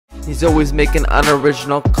He's always making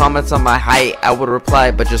unoriginal comments on my height. I would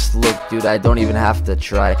reply, but just look, dude, I don't even have to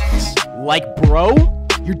try. Like, bro,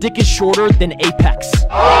 your dick is shorter than Apex.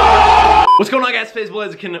 What's going on, guys? Faze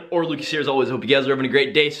or Lucas here as always. Hope you guys are having a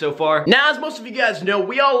great day so far. Now, as most of you guys know,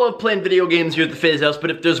 we all love playing video games here at the Faze house, but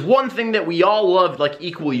if there's one thing that we all love, like,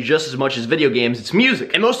 equally just as much as video games, it's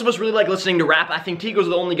music. And most of us really like listening to rap. I think Tico's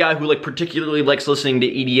the only guy who, like, particularly likes listening to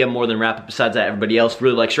EDM more than rap. Besides that, everybody else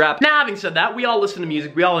really likes rap. Now, having said that, we all listen to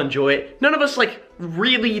music. We all enjoy it. None of us, like,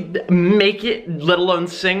 really make it, let alone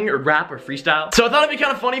sing or rap or freestyle. So I thought it'd be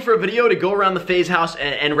kind of funny for a video to go around the Faze house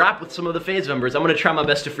and rap with some of the Faze members. I'm gonna try my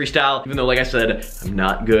best to freestyle, even though, like I said, I'm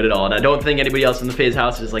not good at all. And I don't think anybody else in the Faze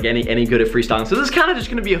house is like any good at freestyling. So this is kind of just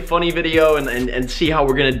gonna be a funny video and see how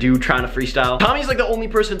we're gonna do trying to freestyle. Tommy's like the only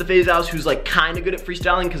person at the Faze house who's like kind of good at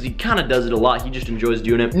freestyling because he kind of does it a lot. He just enjoys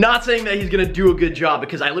doing it. Not saying that he's gonna do a good job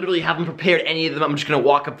because I literally haven't prepared any of them. I'm just gonna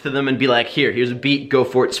walk up to them and be like, here's a beat, go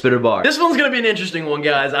for it, spit a bar. This one's gonna be an interesting one,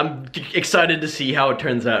 guys. I'm excited to see how it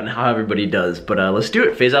turns out and how everybody does, but let's do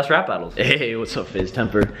it. Faze house rap battles. Hey, what's up, Faze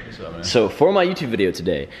Temper? What's up, man? So for my YouTube video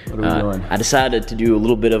today, what are we doing? I decided to do a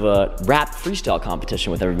little bit of a rap freestyle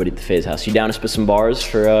competition with everybody at the Faze house. You down to spit some bars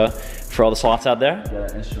for all the sloths out there? You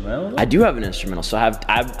got an instrumental? I do have an instrumental, so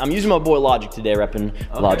I'm using my boy Logic today, repping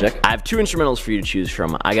Logic. I have two instrumentals for you to choose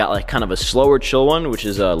from. I got like kind of a slower, chill one, which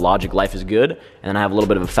is Logic Life is Good, and then I have a little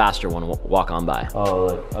bit of a faster one, Walk On By. Oh,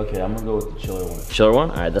 like, okay, I'm gonna go with the chiller one. Chiller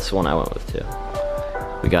one? All right, that's the one I went with too.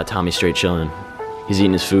 We got Tommy straight chilling. He's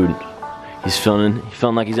eating his food. He's feeling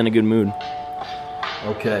like he's in a good mood.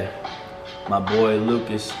 Okay, my boy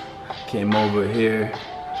Lucas came over here.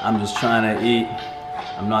 I'm just trying to eat.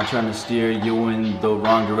 I'm not trying to steer you in the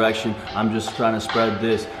wrong direction. I'm just trying to spread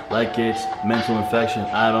this like it's mental infection.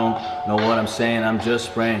 I don't know what I'm saying. I'm just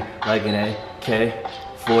spraying like an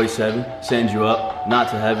AK-47. Send you up, not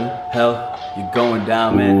to heaven. Hell, you're going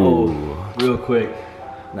down, man. Ooh. Oh, real quick.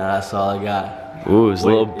 Nah, that's all I got. Ooh, it's a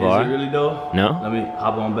little bar. Is it really though? No. Let me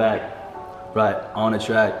hop on back. Right, on the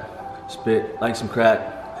track. Spit like some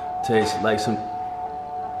crack. Taste like some...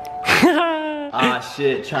 Ah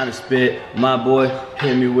shit, trying to spit. My boy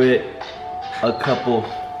hit me with a couple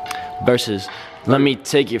verses. Let me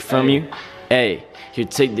take it from you. Hey, here,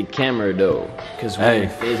 take the camera though, cause we in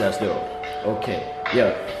Faze house though. Okay,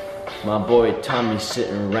 yo, my boy Tommy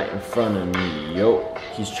sitting right in front of me, yo.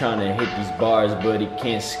 He's trying to hit these bars, but he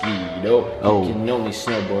can't ski, yo. He can only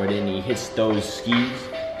snowboard and he hits those skis.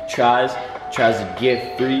 Tries to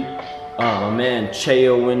get free. My man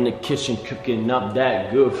Cheo in the kitchen cooking up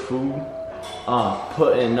that good food.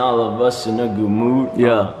 Putting all of us in a good mood.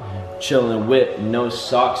 Yeah. Chilling with no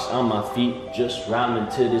socks on my feet. Just rhyming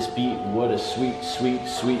to this beat. What a sweet, sweet,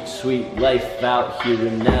 sweet, sweet life out here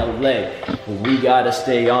in LA. But we gotta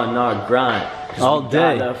stay on our grind. All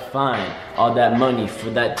day. We gotta find all that money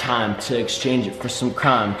for that time to exchange it for some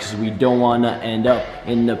crime. Cause we don't wanna end up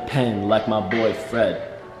in the pen like my boy Fred.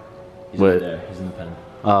 He's right there. He's in the pen.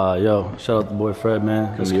 Yo, shout out the boy Fred,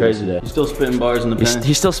 man. That's crazy. He's still spitting bars in the pen.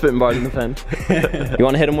 He's still spitting bars in the pen. You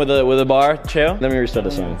want to hit him with a bar, Cheo? Let me restart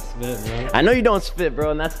the song. I know you don't spit,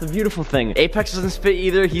 bro, and that's the beautiful thing. Apex doesn't spit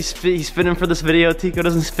either. He's spitting for this video. Tico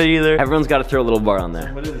doesn't spit either. Everyone's got to throw a little bar on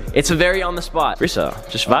there. It's a very on the spot. Freestyle.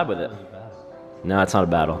 Just vibe with it. No, it's not a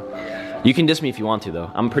battle. You can diss me if you want to,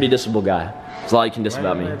 though. I'm a pretty dissable guy. There's a lot you can diss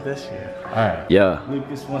about me. Alright. Yeah.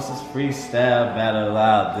 Lucas wants us freestyle battle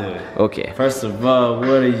out, dude. Okay. First of all, what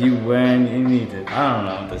are you wearing? You need to. I don't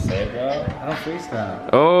know what to say, bro. I don't freestyle.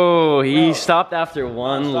 Oh, he stopped after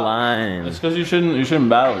one line. It's because you shouldn't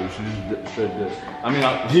battle. You should just straight diss. I mean,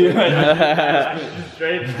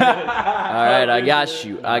 straight. Alright, I got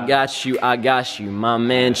you. My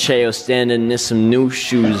man Cheo standing in some new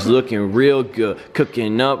shoes, looking real good,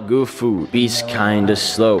 cooking up good food. Beats kinda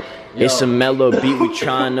slow. It's a mellow beat, we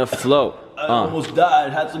trying to flow. I almost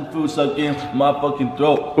died, had some food stuck in my fucking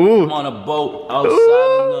throat. Ooh. I'm on a boat outside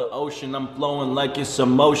in the ocean. I'm flowing like it's a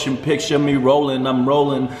motion. Picture me rolling, I'm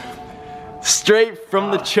rolling. Straight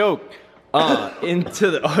from the choke. Into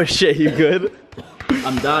the, oh shit, you good?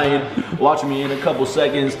 I'm dying. Watch me in a couple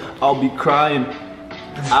seconds. I'll be crying.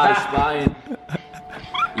 Eyes spying.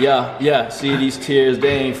 Yeah, see these tears,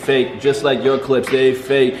 they ain't fake. Just like your clips, they ain't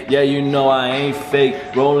fake. Yeah, you know I ain't fake.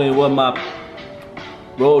 Rolling with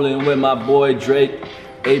my boy Drake,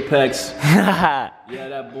 Apex. Yeah,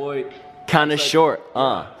 that boy. Kinda short,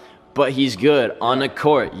 but he's good on the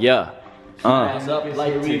court, yeah. Boss up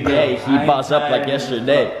like today, he boss up like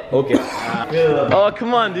yesterday. Okay. Oh,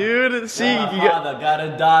 come on, dude. See, you got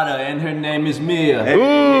a daughter, and her name is Mia.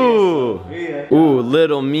 Ooh,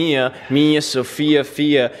 little Mia, Sophia,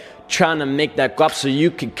 trying to make that guap so you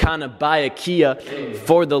could kinda buy a Kia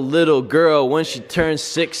for the little girl when she turns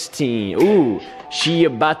 16. Ooh, she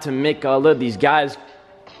about to make all of these guys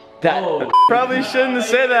that probably shouldn't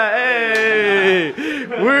say that. Hey,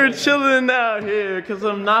 we're chilling out here cause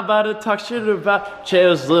I'm not about to talk shit about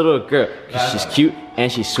Chael's little girl. Cause she's cute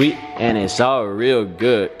and she's sweet and it's all real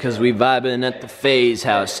good. Cause we vibing at the Faze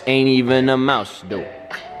house. Ain't even a mouse though.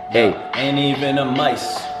 Hey, ain't even a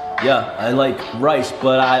mice. Yeah, I like rice,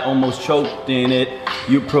 but I almost choked in it.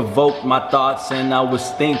 You provoked my thoughts and I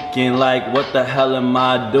was thinking like, what the hell am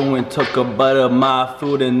I doing? Took a bite of my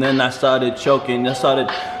food and then I started choking. I started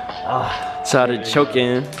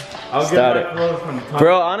choking.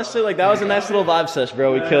 Bro, honestly, like that was a nice little vibe sesh,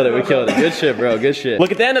 bro. We killed it, we killed it. Good shit, bro, good shit.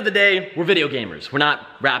 Look, at the end of the day, we're video gamers. We're not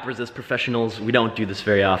rappers as professionals. We don't do this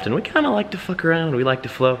very often. We kind of like to fuck around. We like to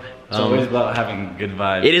flow. It's always about having good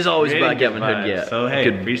vibes. It is always about getting hood, yeah. So hey,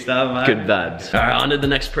 good freestyle vibes. Good vibes. All right, on to the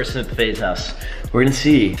next person at the Faze house. We're gonna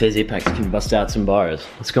see if Faze Apex can bust out some bars.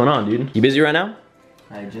 What's going on, dude? You busy right now?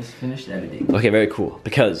 I just finished editing. Okay, very cool.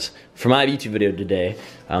 Because for my YouTube video today,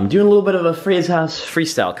 I'm doing a little bit of a Faze house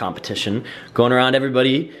freestyle competition, going around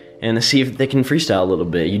everybody and to see if they can freestyle a little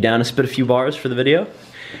bit. You down to spit a few bars for the video?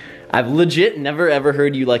 I've legit never ever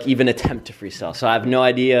heard you like even attempt to freestyle, so I have no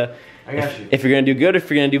idea if you're gonna do good, if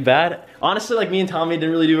you're gonna do bad. Honestly, like me and Tommy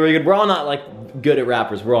didn't really do very good. We're all not like good at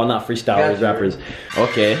rappers. We're all not freestylers, rappers.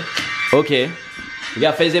 Okay, okay. We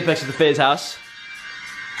got Faze Apex at the Faze house.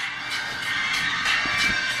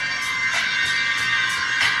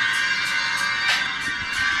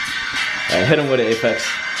 Alright, hit him with it, Apex.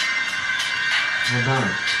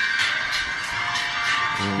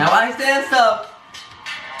 Now I stands up.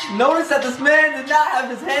 Notice that this man did not have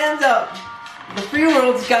his hands up. The free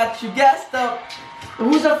world's got you gassed up.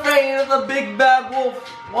 Who's afraid of the big bad wolf?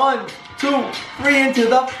 1, 2, 3 into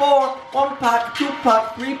the 4. 1 pack, 2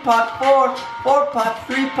 pack, 3 pack, 4. 4 pack,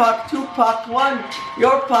 3 pack, 2 pack, 1.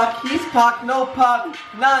 Your pack, he's pack, no pack,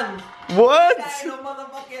 none. What? No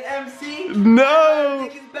motherfucking MC. No.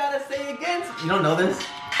 It's bad to say against. You don't know this?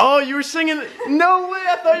 Oh, you were singing. No way,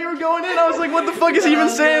 I thought you were going in. I was like, what the fuck is he even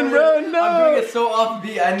saying, bro? No. I'm doing it so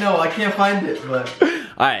offbeat, I know. I can't find it, but.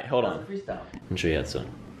 Alright, hold on. Freestyle. I'm sure you had some.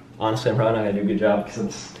 Honestly, I'm probably not gonna do a good job because I'm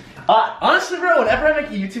just. Honestly, bro, whenever I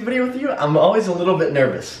make a YouTube video with you, I'm always a little bit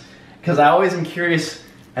nervous. Because I always am curious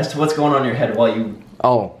as to what's going on in your head while you.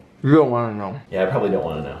 Oh, you don't want to know. Yeah, I probably don't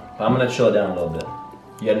want to know. But I'm gonna chill it down a little bit.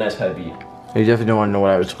 You got a nice high beat. You definitely don't want to know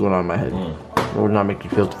what was going on in my head. It would not make you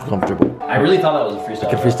feel comfortable. I really thought that was a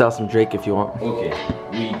freestyle. You can freestyle some Drake if you want. Okay,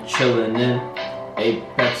 we chillin' in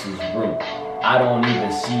Apex's room. I don't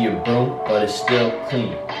even see a broom, but it's still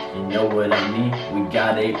clean. You know what I mean? We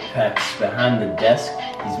got Apex behind the desk.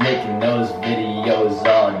 He's making those videos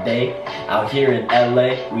all day. Out here in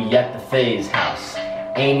LA, we at the Faze house.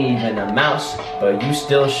 Ain't even a mouse, but you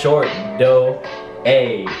still short, though.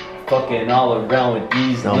 Ayy. Fucking all around with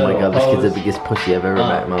these oh my god, this kid's the biggest pussy I've ever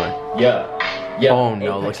met in my life. Yeah, yeah. Oh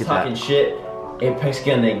no, Apex look at talking that. Shit. Apex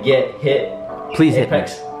gonna get hit. Please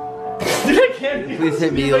Apex. hit me. Please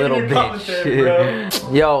hit me, a little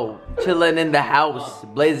bitch. Yo, chillin' in the house.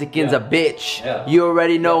 Blaziken's a bitch. Yeah. You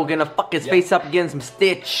already know, gonna fuck his face up against some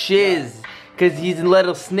stitches. Cause he's a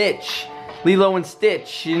little snitch. Lilo and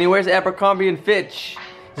Stitch. And he wears Abercrombie and Fitch.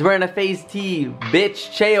 He's wearing a Faze tee.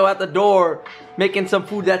 Bitch, Cheo at the door. Making some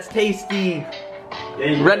food that's tasty.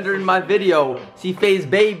 Rendering my video. See Faze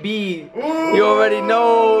baby. You already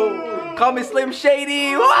know. Call me Slim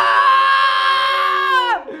Shady.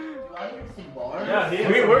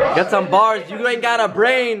 Got some bars. You ain't got a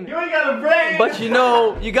brain. You ain't got a brain. But you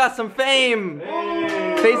know, you got some fame.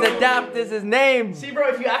 Faze Adapt is his name. See, bro,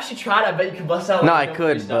 if you actually tried, I bet you could bust out. No, I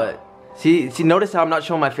could, but. See, notice how I'm not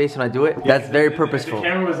showing my face when I do it? That's very purposeful. The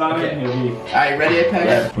camera was on it. Alright, ready, Apex?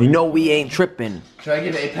 Yeah. You know we ain't tripping. Should I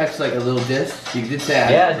give Apex like a little diss? You did say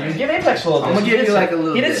that. Yeah, dude, give Apex a little diss. I'm gonna give you like a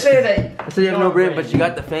little diss. He didn't say that. I said you have no brain, but you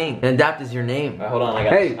got the fame. And Adapt is your name. Alright, hold on, I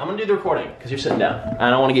got this. I'm gonna do the recording, because you're sitting down. I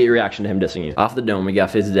don't want to get your reaction to him dissing you. Off the dome, we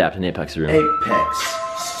got Faze Adapt in Apex's room. Apex,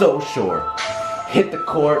 so short. Hit the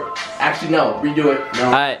court. Actually, no, redo it. No,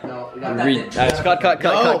 Alright, no, alright, cut.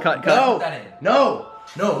 No.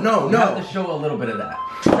 You have to show a little bit of that.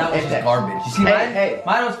 That was just garbage. You see mine?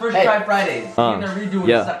 Mine was first try Fridays. You're gonna redo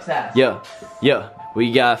it, sucks ass. Yeah.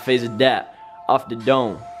 We got Faze Adapt off the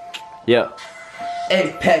dome. Yeah.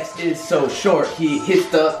 Apex is so short. He hits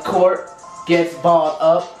the court, gets balled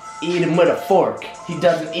up, eat him with a fork. He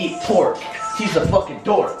doesn't eat pork. He's a fucking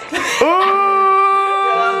dork. That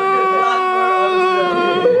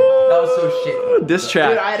was so shit. Diss track.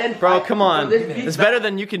 Dude, I didn't. Bro, come on. Bro, this beat- It's better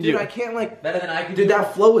than you can do. Dude, I can't like. Better than I could Dude, do.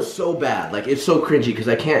 that flow is so bad. Like, it's so cringy because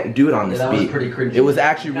I can't do it on this that beat. was pretty cringy. It was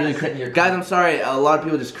actually really Kinda sit in your cringy. Guys, I'm sorry. A lot of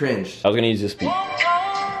people just cringed. I was gonna use this beat.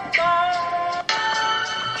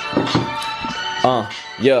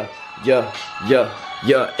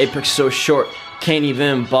 Yeah. Apex so short, can't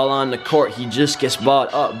even ball on the court. He just gets balled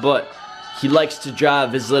up, but he likes to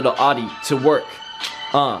drive his little Audi to work.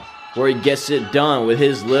 Where he gets it done with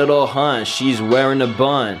his little hun. She's wearing a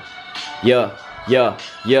bun. Yeah.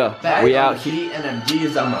 Back We on out the here. beat and them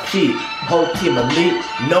G's on my feet. Whole team elite,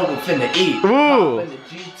 know we finna eat. Ooh. Hop in the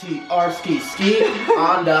GTR ski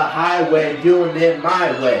on the highway, doing it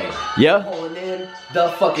my way. Yeah. Pulling in the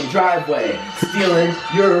fucking driveway, stealing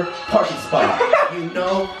your parking spot. You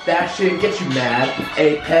know that shit gets you mad.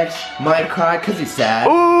 Apex might cry cause he's sad.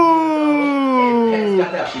 Apex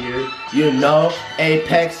got that beard. You know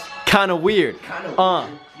Apex Kinda weird. kinda weird.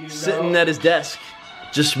 You Sitting know? at his desk,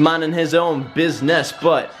 just minding his own business,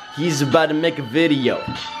 but he's about to make a video.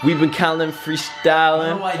 We've been calling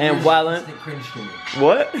freestyling and wilding. Cringe to me.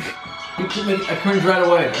 What? I cringed right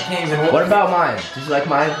away. I can't even hold What about mine? Did you like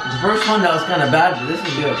mine? the first one? That was kind of bad, but this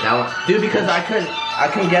is good. That one, dude. Because I couldn't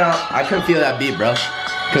feel that beat, bro.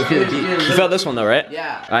 Couldn't feel the beat. You felt this one though, right?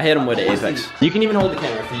 Yeah. I hit him with it, Apex. You can even hold the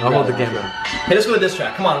camera for you. I'll hold the camera. Hit us with a diss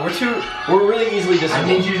track. Come on, we're really easily dissable. I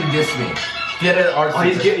need you to diss me. Get it, artsy. Oh,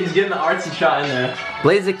 he's getting the artsy shot in there.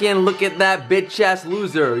 Blaziken, look at that bitch ass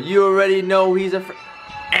loser. You already know he's a.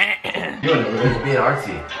 Being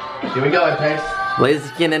artsy. Here we go, Apex.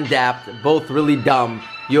 Blaziken and Dapt, both really dumb.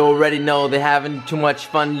 You already know they're having too much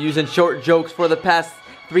fun using short jokes for the past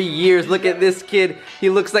 3 years. Look at this kid. He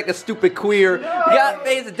looks like a stupid queer. You got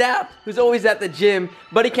Faze Dapt, who's always at the gym,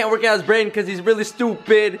 but he can't work out his brain because he's really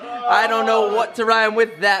stupid. I don't know what to rhyme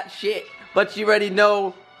with that shit, but you already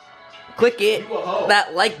know. Click it,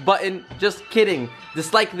 that like button. Just kidding.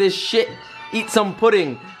 Dislike this shit. Eat some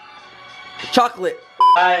pudding. Chocolate.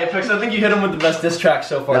 Alright, Apex, I think you hit him with the best diss track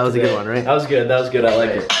so far. That was a today. good one, right? That was good. I like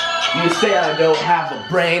it. You say I don't have a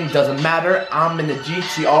brain, doesn't matter. I'm in the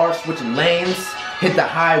GTR switching lanes. Hit the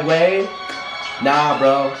highway. Nah,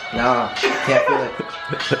 bro. Nah. Can't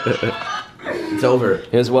feel it. It's over.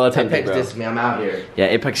 It was well attempted, Apex bro. dissed me. I'm out here. Yeah,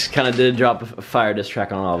 Apex kind of did drop a fire diss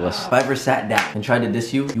track on all of us. If I ever sat down and tried to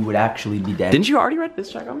diss you, you would actually be dead. Didn't you already write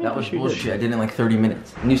this track on me? That was I'm sure you did. bullshit. I did it in like 30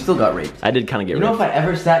 minutes. And you still got raped. I did kind of get You know, raped. if I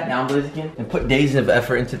ever sat down, Blaziken, and put days of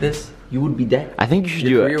effort into this, you would be dead. I think you should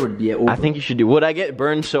Your do it. career would be over. I think you should do. Would I get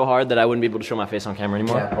burned so hard that I wouldn't be able to show my face on camera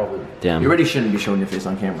anymore? Yeah, probably. Damn. You already shouldn't be showing your face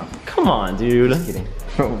on camera. Come on, dude. Just kidding.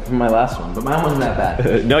 From my last one, but mine wasn't that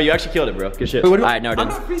bad. No, you actually killed it, bro. Good shit. Alright, no, I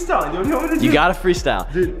didn't. freestyling. You know what to do? You gotta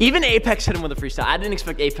freestyle. Dude. Even Apex hit him with a freestyle. I didn't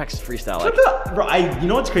expect Apex to freestyle. Like, Bro, you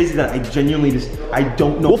know what's crazy that I genuinely I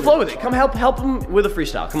don't know. we'll flow with it. Come help him with a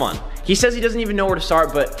freestyle. Come on. He says he doesn't even know where to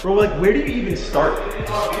start, but Bro, like, where do you even start?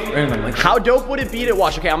 Random, like, how dope would it be to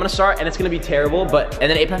watch? Okay, I'm gonna start and it's gonna be terrible, and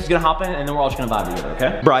then Apex is gonna hop in and then we're all just gonna vibe together,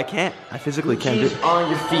 okay? Bro, I can't. I physically can't do Keys it. on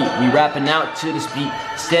your feet, we rapping out to this beat.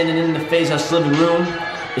 Standing in the Faze House living room.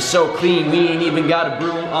 It's so clean, we ain't even got a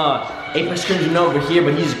broom. Apex cringing over here,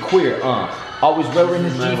 but he's a queer. Always wearing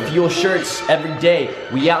his G Fuel shirts every day.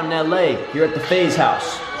 We out in LA, here at the Faze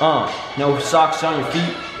House. No socks on your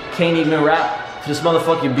feet, can't even rap to this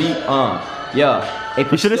motherfucking beat. Yeah.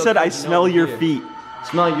 Apex You should have still said, I cringing smell over your here. feet.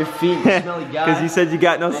 Smell your feet, you smelly guy. Because you said you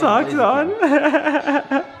got no socks on.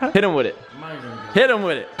 Hit him with it. Hit him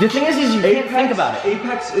with it. The thing is you can't think about it.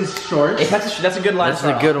 Apex is short. Apex, that's a good line. that's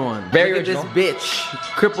a good one. Very Look at original. this bitch.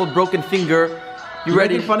 Crippled, broken finger. You You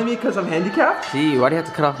ready? making fun of me because I'm handicapped? See, why do you have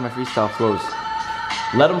to cut off my freestyle flows?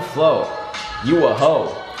 Let him flow. You a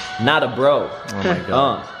hoe, not a bro. Oh my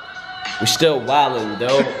god. We still wildin'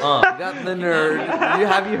 though. You got the nerd.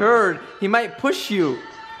 Have you heard? He might push you.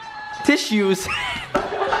 Tissues.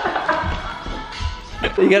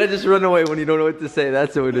 You gotta just run away when you don't know what to say.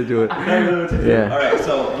 That's the way to do it. Yeah. Alright,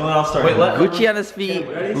 so then I'll start. Wait, let- Gucci on his feet,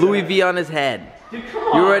 Louis V on his head. You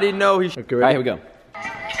already know he's. Okay, All right, here we go.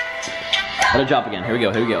 Let it drop again. Here we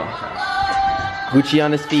go. Gucci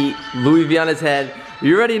on his feet, Louis V on his head.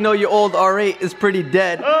 You already know your old R8 is pretty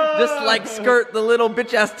dead. Just like Skirt, the little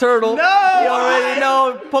bitch ass turtle. No! You already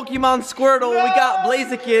know Pokemon Squirtle. We got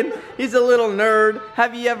Blaziken. He's a little nerd.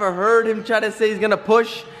 Have you ever heard him try to say he's gonna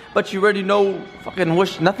push? But you already know fucking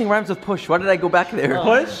whoosh. Nothing rhymes with push. Why did I go back there?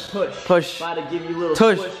 Push? Push. About to give you a little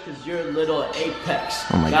Tush. push because you're a little Apex.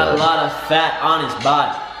 Oh my Got God. a lot of fat on his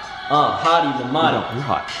body. Hottie the model. You're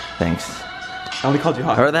hot. Thanks. I only called you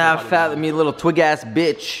hot. I'd rather have fat than me, little twig ass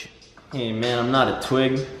bitch. Hey man, I'm not a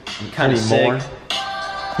twig. I'm kind of Anymore. sick.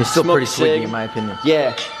 You're still Smoke pretty twiggy cig. in my opinion.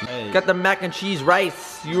 Yeah. Got the mac and cheese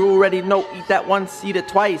rice. You already know, eat that once, eat it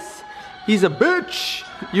twice. He's a bitch.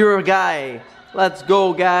 You're a guy. Let's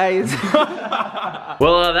go, guys.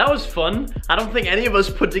 Well, that was fun. I don't think any of us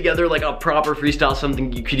put together like a proper freestyle,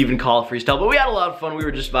 something you could even call a freestyle, but we had a lot of fun. We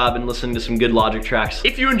were just vibing, listening to some good Logic tracks.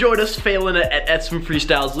 If you enjoyed us failing at some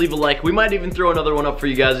freestyles, leave a like. We might even throw another one up for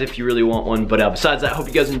you guys if you really want one. But besides that, I hope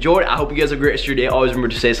you guys enjoyed. I hope you guys have a great rest of your day. Always remember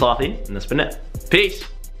to stay slothy, and that's been it. Peace.